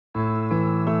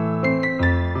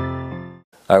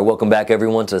All right, welcome back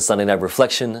everyone to Sunday Night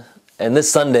Reflection. And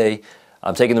this Sunday,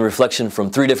 I'm taking the reflection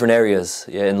from three different areas.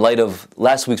 In light of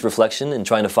last week's reflection and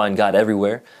trying to find God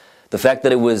everywhere, the fact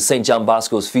that it was St. John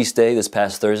Bosco's feast day this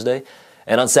past Thursday,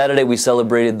 and on Saturday we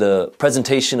celebrated the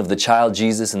presentation of the child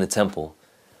Jesus in the temple.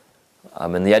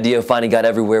 And the idea of finding God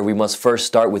everywhere, we must first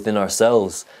start within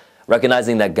ourselves,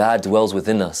 recognizing that God dwells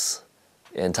within us.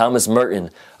 And Thomas Merton,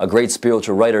 a great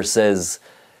spiritual writer, says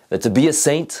that to be a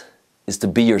saint is to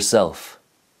be yourself.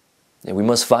 And we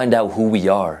must find out who we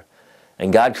are.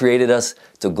 And God created us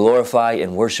to glorify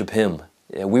and worship Him.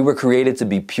 And we were created to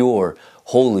be pure,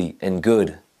 holy, and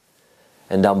good.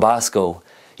 And Don Bosco,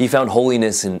 he found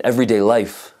holiness in everyday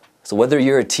life. So whether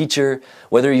you're a teacher,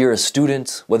 whether you're a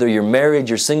student, whether you're married,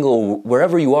 you're single,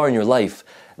 wherever you are in your life,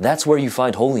 that's where you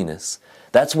find holiness.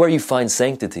 That's where you find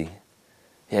sanctity.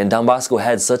 And Don Bosco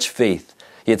had such faith,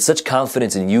 he had such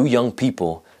confidence in you young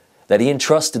people, that he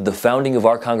entrusted the founding of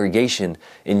our congregation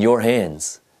in your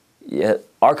hands. Yet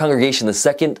our congregation, the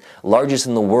second largest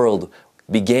in the world,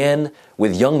 began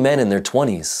with young men in their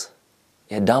 20s.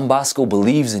 Yet Don Bosco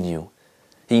believes in you.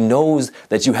 He knows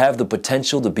that you have the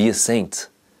potential to be a saint.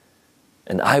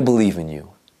 And I believe in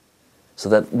you. So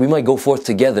that we might go forth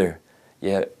together,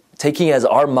 taking as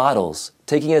our models,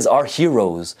 taking as our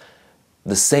heroes,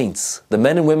 the saints, the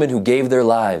men and women who gave their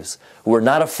lives, who were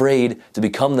not afraid to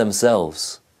become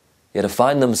themselves, yet to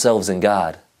find themselves in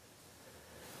God.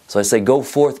 So I say, go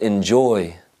forth in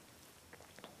joy.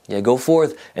 Go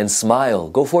forth and smile.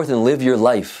 Go forth and live your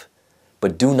life,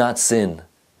 but do not sin.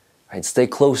 Right? Stay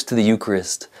close to the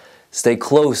Eucharist. Stay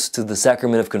close to the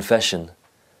sacrament of confession.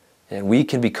 And we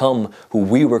can become who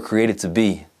we were created to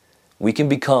be. We can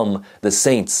become the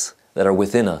saints that are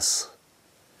within us.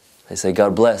 I say,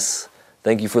 God bless.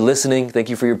 Thank you for listening. Thank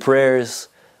you for your prayers.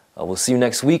 We'll see you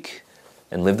next week,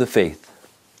 and live the faith.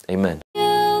 Amen.